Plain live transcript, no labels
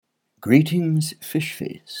Greetings, Fish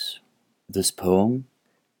Face. This poem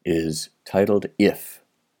is titled If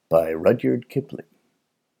by Rudyard Kipling.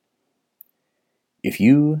 If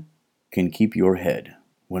you can keep your head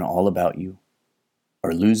when all about you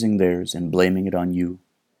are losing theirs and blaming it on you,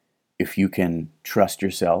 if you can trust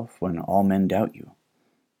yourself when all men doubt you,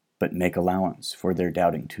 but make allowance for their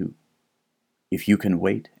doubting too, if you can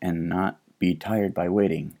wait and not be tired by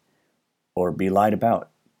waiting, or be lied about,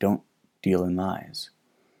 don't deal in lies,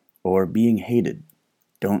 or being hated,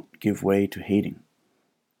 don't give way to hating,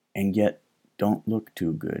 and yet don't look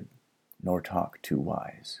too good, nor talk too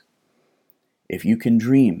wise. If you can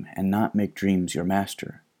dream and not make dreams your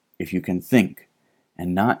master, if you can think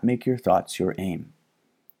and not make your thoughts your aim,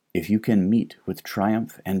 if you can meet with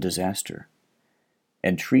triumph and disaster,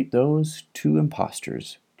 and treat those two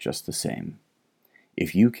impostors just the same,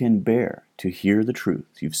 if you can bear to hear the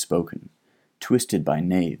truth you've spoken, twisted by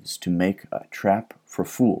knaves to make a trap for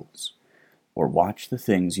fools, or watch the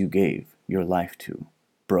things you gave your life to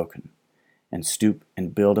broken, and stoop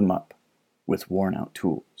and build 'em up with worn-out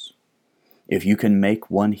tools. If you can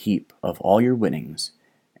make one heap of all your winnings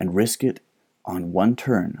and risk it on one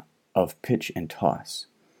turn of pitch and toss,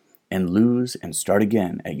 and lose and start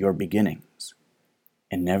again at your beginnings,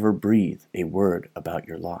 and never breathe a word about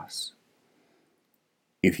your loss.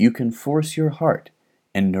 If you can force your heart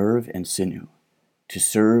and nerve and sinew to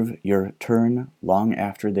serve your turn long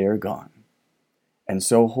after they are gone, and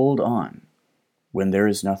so hold on when there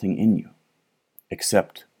is nothing in you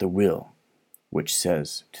except the will which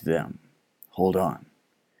says to them, hold on.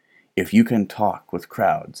 If you can talk with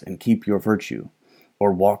crowds and keep your virtue,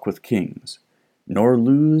 or walk with kings, nor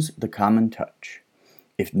lose the common touch,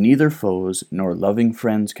 if neither foes nor loving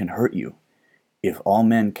friends can hurt you, if all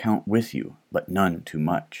men count with you, but none too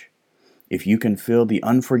much, if you can fill the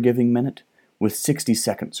unforgiving minute with 60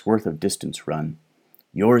 seconds worth of distance run,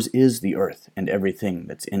 yours is the earth and everything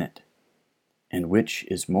that's in it. And which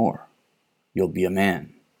is more, you'll be a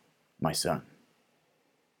man, my son.